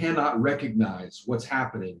we cannot recognize what's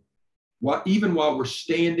happening, even while we're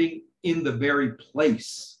standing in the very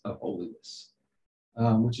place of holiness,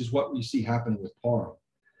 which is what we see happening with Parham.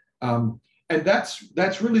 And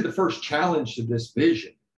that's really the first challenge to this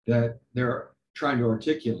vision that they're trying to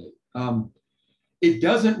articulate. It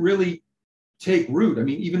doesn't really take root. I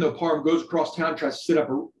mean, even though Parham goes across town, tries to set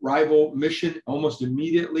up a rival mission almost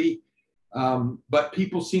immediately, but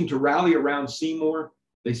people seem to rally around Seymour.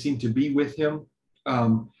 They seem to be with him.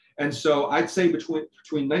 And so I'd say between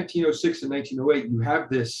 1906 and 1908, you have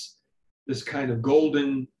this kind of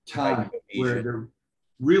golden time where they're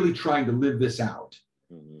really trying to live this out,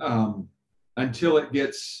 until it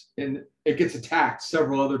gets attacked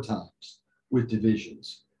several other times with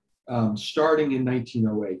divisions, starting in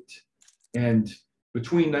 1908. And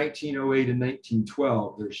between 1908 and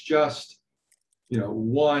 1912, there's just,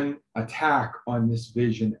 one attack on this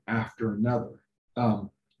vision after another.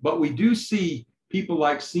 But we do see people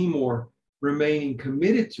like Seymour remaining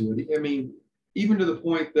committed to it. I mean, even to the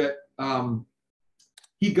point that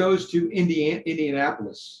he goes to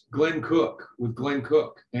Indianapolis, Glenn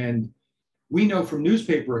Cook, and we know from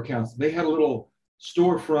newspaper accounts they had a little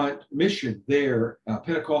storefront mission there,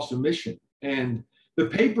 Pentecostal mission, and the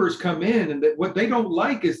papers come in, and what they don't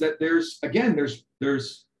like is that there's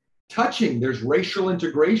touching, there's racial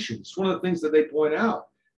integration. It's one of the things that they point out.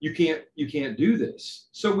 You can't do this.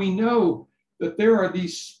 So we know that there are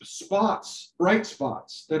these spots, bright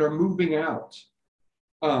spots, that are moving out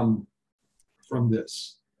from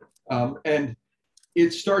this. And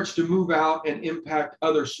it starts to move out and impact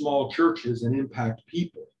other small churches and impact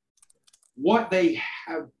people. What they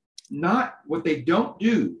don't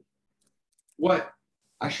do,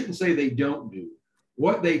 I shouldn't say they don't do,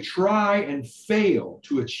 what they try and fail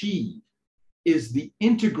to achieve is the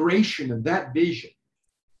integration of that vision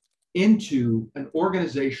into an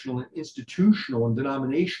organizational and institutional and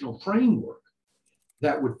denominational framework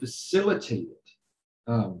that would facilitate it.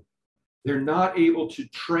 They're not able to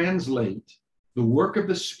translate the work of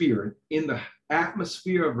the Spirit in the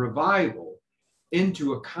atmosphere of revival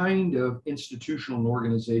into a kind of institutional and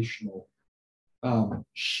organizational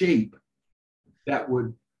shape that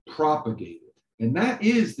would propagate it. And that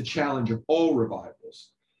is the challenge of all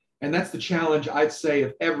revivals. And that's the challenge, I'd say,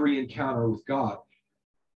 of every encounter with God.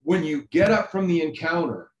 When you get up from the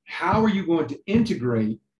encounter, how are you going to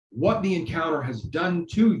integrate what the encounter has done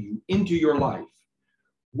to you into your life?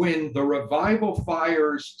 When the revival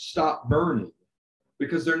fires stop burning,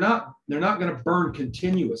 because they're not going to burn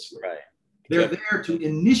continuously. Right. They're there to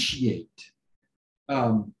initiate,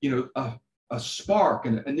 a spark,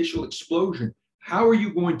 an initial explosion. How are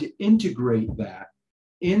you going to integrate that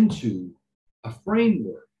into a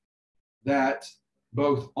framework that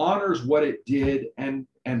both honors what it did and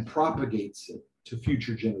propagates it to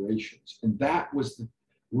future generations. And that was the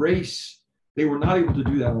race. They were not able to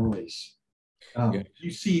do that on race. Yeah.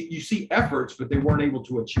 You see efforts, but they weren't able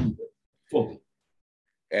to achieve it fully.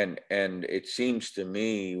 And it seems to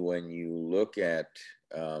me when you look at,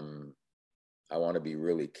 I want to be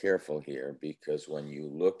really careful here, because when you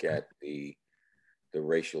look at the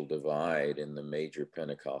racial divide in the major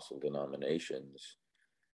Pentecostal denominations,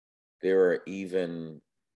 there are even,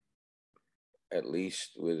 at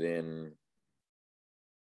least within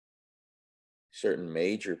certain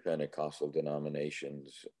major Pentecostal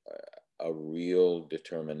denominations, a real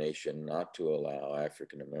determination not to allow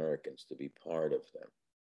African Americans to be part of them.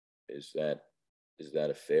 Is that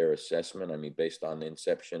a fair assessment? I mean, based on the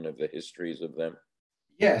inception of the histories of them?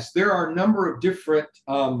 Yes, there are a number of different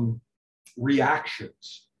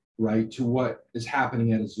reactions, right, to what is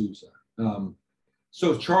happening at Azusa.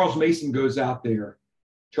 So Charles Mason goes out there.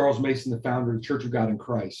 Charles Mason, the founder of the Church of God in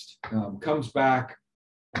Christ, comes back,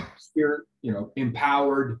 spirit,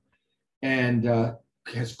 empowered, and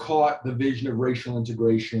has caught the vision of racial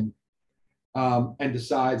integration, and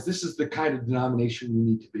decides this is the kind of denomination we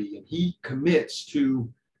need to be. And he commits to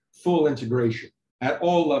full integration at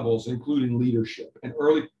all levels, including leadership. And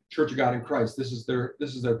early Church of God in Christ, this is their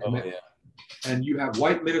commitment. Oh, yeah. And you have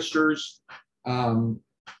white ministers and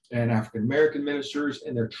African American ministers,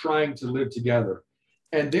 and they're trying to live together.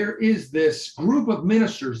 And there is this group of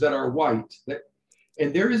ministers that are white,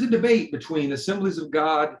 and there is a debate between Assemblies of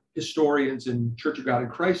God historians and Church of God in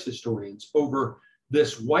Christ historians over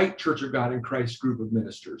this white Church of God in Christ group of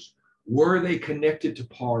ministers. Were they connected to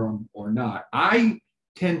Parham or not? I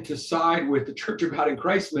tend to side with the Church of God in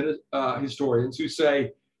Christ historians who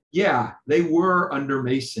say, yeah, they were under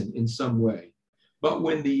Mason in some way. But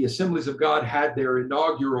when the Assemblies of God had their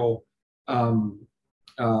inaugural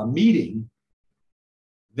meeting,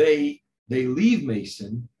 they leave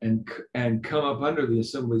Mason and come up under the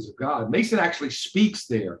Assemblies of God. Mason actually speaks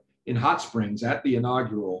there in Hot Springs at the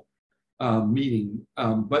inaugural meeting,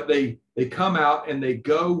 but they come out and they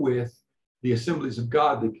go with the Assemblies of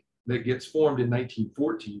God that gets formed in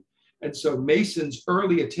 1914. And so Mason's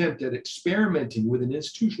early attempt at experimenting with an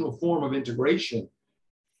institutional form of integration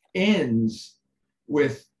ends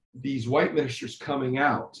with these white ministers coming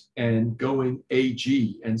out and going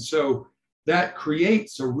AG. And so that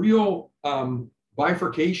creates a real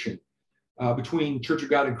bifurcation between Church of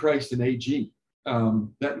God in Christ and AG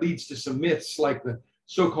that leads to some myths like the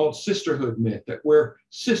so-called sisterhood myth, that we're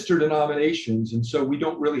sister denominations, and so we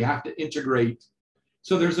don't really have to integrate.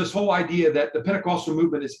 So there's this whole idea that the Pentecostal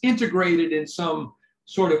movement is integrated in some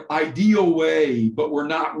sort of ideal way, but we're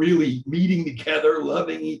not really meeting together,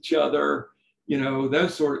 loving each other,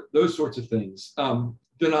 those sorts of things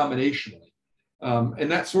denominationally.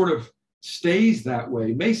 And that sort of stays that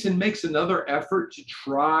way. Mason makes another effort to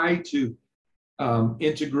try to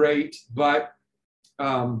integrate, but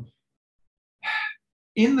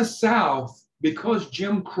in the South, because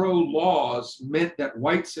Jim Crow laws meant that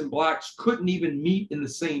whites and blacks couldn't even meet in the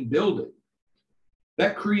same building,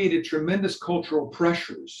 that created tremendous cultural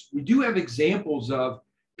pressures. We do have examples of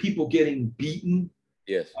people getting beaten,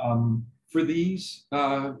 yes, for these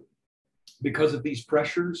because of these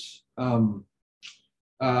pressures.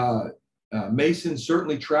 Mason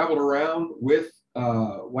certainly traveled around with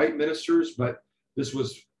white ministers, but this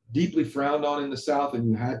was deeply frowned on in the South, and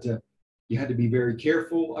you had to be very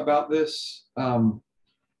careful about this. So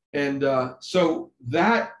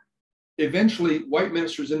that eventually white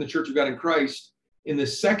ministers in the Church of God in Christ in the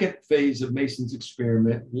second phase of Mason's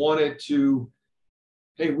experiment wanted to,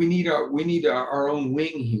 hey, we need our own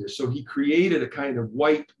wing here. So he created a kind of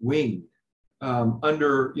white wing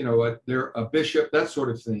under, a bishop, that sort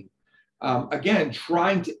of thing. Again,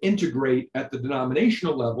 trying to integrate at the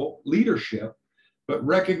denominational level leadership, but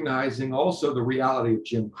recognizing also the reality of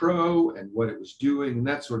Jim Crow and what it was doing and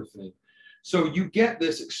that sort of thing. So you get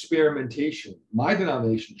this experimentation. My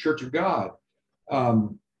denomination, Church of God,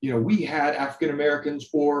 we had African Americans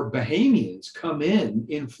or Bahamians come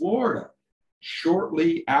in Florida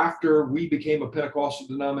shortly after we became a Pentecostal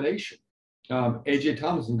denomination. A.J.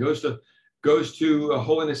 Thomason goes to a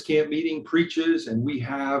holiness camp meeting, preaches, and we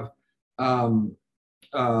have some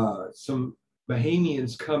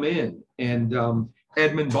Bahamians come in, and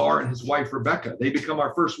Edmund Barr and his wife Rebecca, they become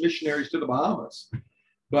our first missionaries to the Bahamas.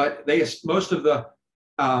 But most of the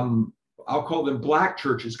I'll call them black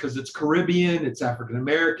churches because it's Caribbean, it's African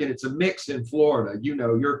American, it's a mix in Florida.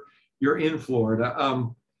 You're in Florida.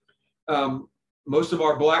 Most of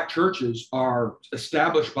our black churches are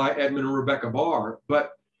established by Edmund and Rebecca Barr,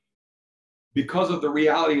 but because of the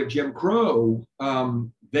reality of Jim Crow,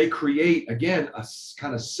 they create, again, a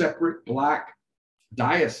kind of separate Black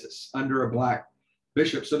diocese under a Black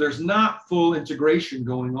bishop. So there's not full integration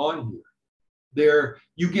going on here.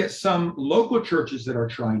 You get some local churches that are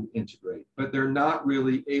trying to integrate, but they're not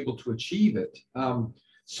really able to achieve it.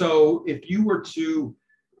 So if you were to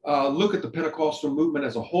look at the Pentecostal movement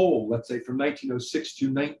as a whole, let's say from 1906 to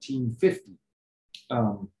 1950,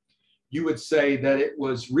 you would say that it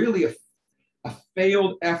was really a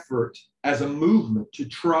failed effort as a movement to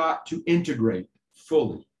try to integrate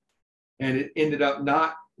fully. And it ended up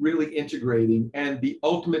not really integrating. And the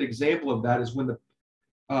ultimate example of that is when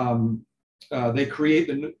they create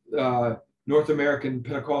the North American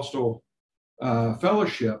Pentecostal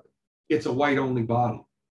Fellowship. It's a white-only body.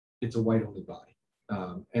 It's a white-only body.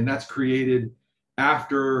 And that's created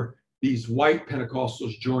after these white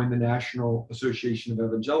Pentecostals joined the National Association of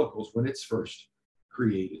Evangelicals when it's first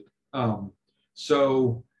created.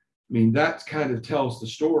 So, I mean, that kind of tells the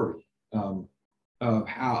story of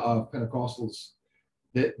how Pentecostals,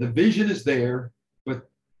 the vision is there, but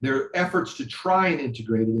there are efforts to try and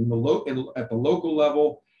integrate it at the local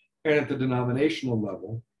level and at the denominational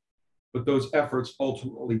level, but those efforts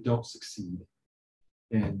ultimately don't succeed.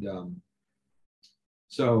 And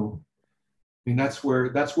so, I mean, that's where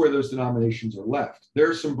those denominations are left. There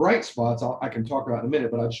are some bright spots I can talk about in a minute,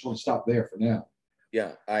 but I just want to stop there for now.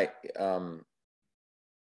 Yeah,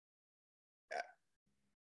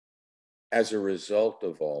 as a result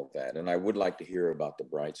of all that, and I would like to hear about the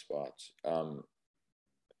bright spots,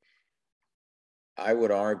 I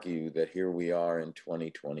would argue that here we are in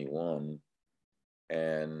 2021,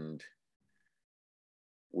 and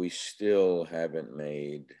we still haven't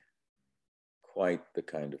made quite the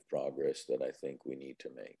kind of progress that I think we need to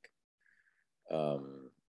make.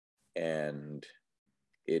 And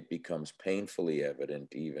it becomes painfully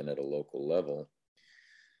evident, even at a local level,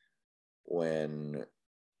 when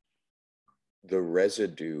the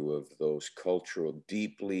residue of those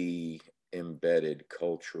deeply embedded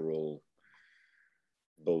cultural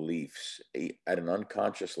beliefs at an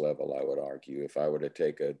unconscious level, I would argue, if I were to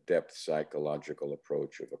take a depth psychological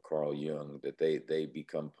approach of a Carl Jung, that they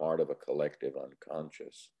become part of a collective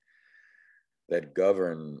unconscious that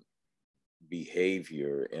govern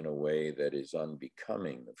behavior in a way that is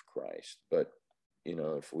unbecoming of Christ. But, you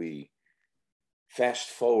know, if we fast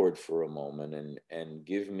forward for a moment and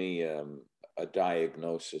give me a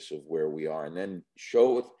diagnosis of where we are, and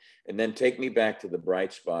then take me back to the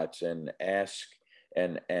bright spots and ask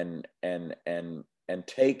and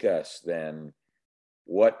take us then,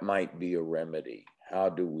 what might be a remedy? How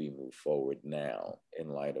do we move forward now in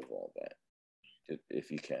light of all that,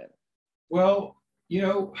 if you can? Well, you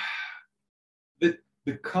know,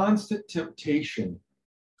 the constant temptation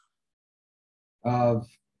of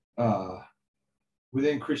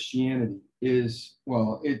within Christianity is,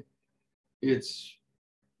 well, it's,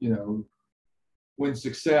 you know, when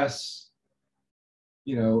success,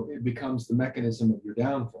 you know, it becomes the mechanism of your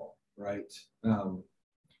downfall, right?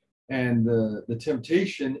 And the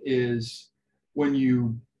temptation is when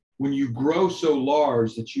you grow so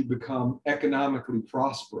large that you become economically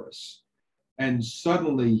prosperous, and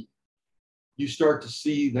suddenly you start to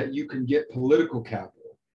see that you can get political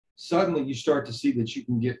capital. Suddenly you start to see that you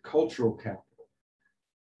can get cultural capital.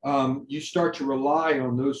 You start to rely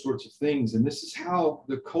on those sorts of things. And this is how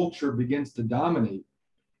the culture begins to dominate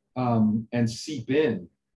and seep in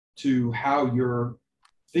to how you're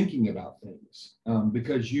thinking about things.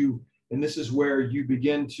 Because and this is where you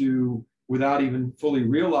begin to, without even fully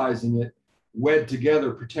realizing it, wed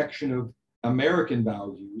together protection of American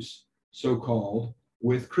values, so-called,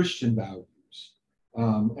 with Christian values.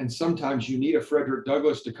 And sometimes you need a Frederick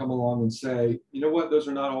Douglass to come along and say, you know what, those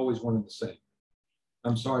are not always one and the same.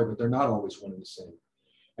 I'm sorry, but they're not always one and the same.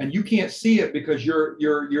 And you can't see it because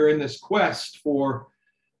you're in this quest for,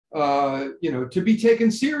 you know, to be taken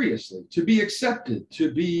seriously, to be accepted,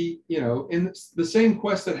 to be, you know, in the same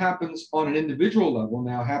quest that happens on an individual level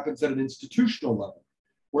now happens at an institutional level,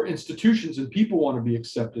 where institutions and people want to be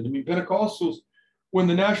accepted. I mean, Pentecostals, when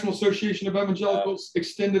the National Association of Evangelicals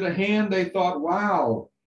extended a hand, they thought, wow,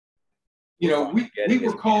 you know, we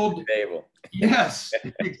were called, yes,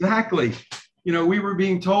 exactly. You know, we were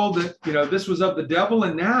being told that, you know, this was of the devil,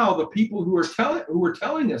 and now the people who were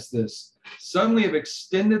telling us this suddenly have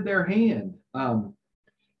extended their hand.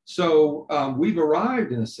 So we've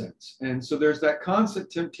arrived in a sense. And so there's that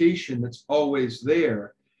constant temptation that's always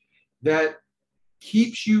there that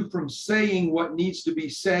keeps you from saying what needs to be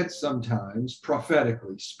said sometimes,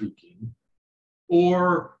 prophetically speaking,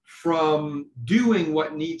 or from doing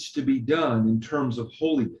what needs to be done in terms of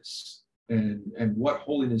holiness and what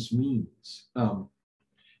holiness means.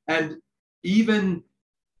 And even,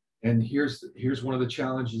 and here's one of the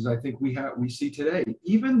challenges I think we see today.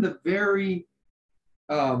 Even the very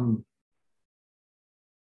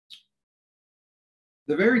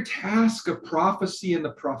task of prophecy and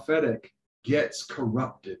the prophetic gets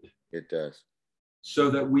corrupted. It does. So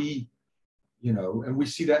that we, and we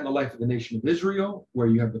see that in the life of the nation of Israel, where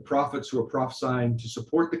you have the prophets who are prophesying to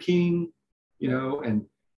support the king,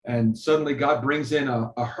 and suddenly God brings in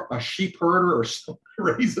a sheep herder or someone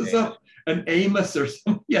raises up an Amos or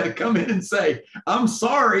something to come in and say, I'm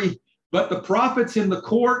sorry, but the prophets in the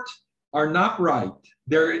court are not right.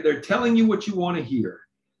 They're telling you what you want to hear.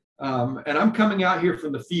 And I'm coming out here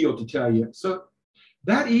from the field to tell you. So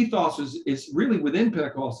that ethos is really within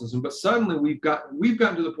Pentecostalism, but suddenly we've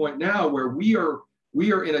gotten to the point now where we are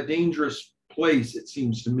in a dangerous place, it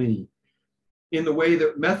seems to me, in the way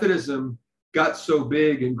that Methodism got so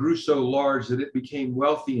big and grew so large that it became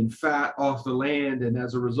wealthy and fat off the land, and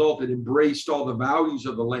as a result, it embraced all the values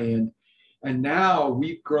of the land. And now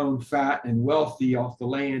we've grown fat and wealthy off the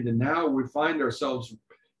land, and now we find ourselves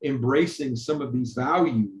embracing some of these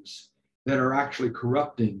values that are actually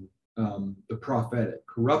corrupting the prophetic,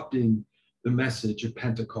 corrupting the message of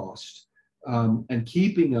Pentecost, and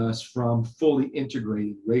keeping us from fully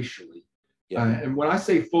integrating racially. Yeah. And when I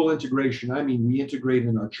say full integration, I mean we integrate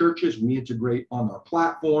in our churches, we integrate on our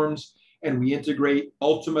platforms, and we integrate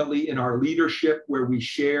ultimately in our leadership where we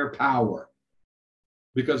share power.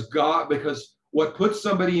 Because what puts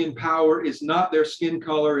somebody in power is not their skin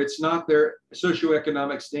color, it's not their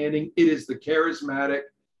socioeconomic standing, it is the charismatic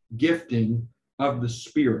gifting of the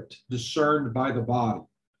Spirit discerned by the body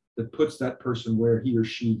that puts that person where he or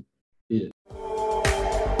she is.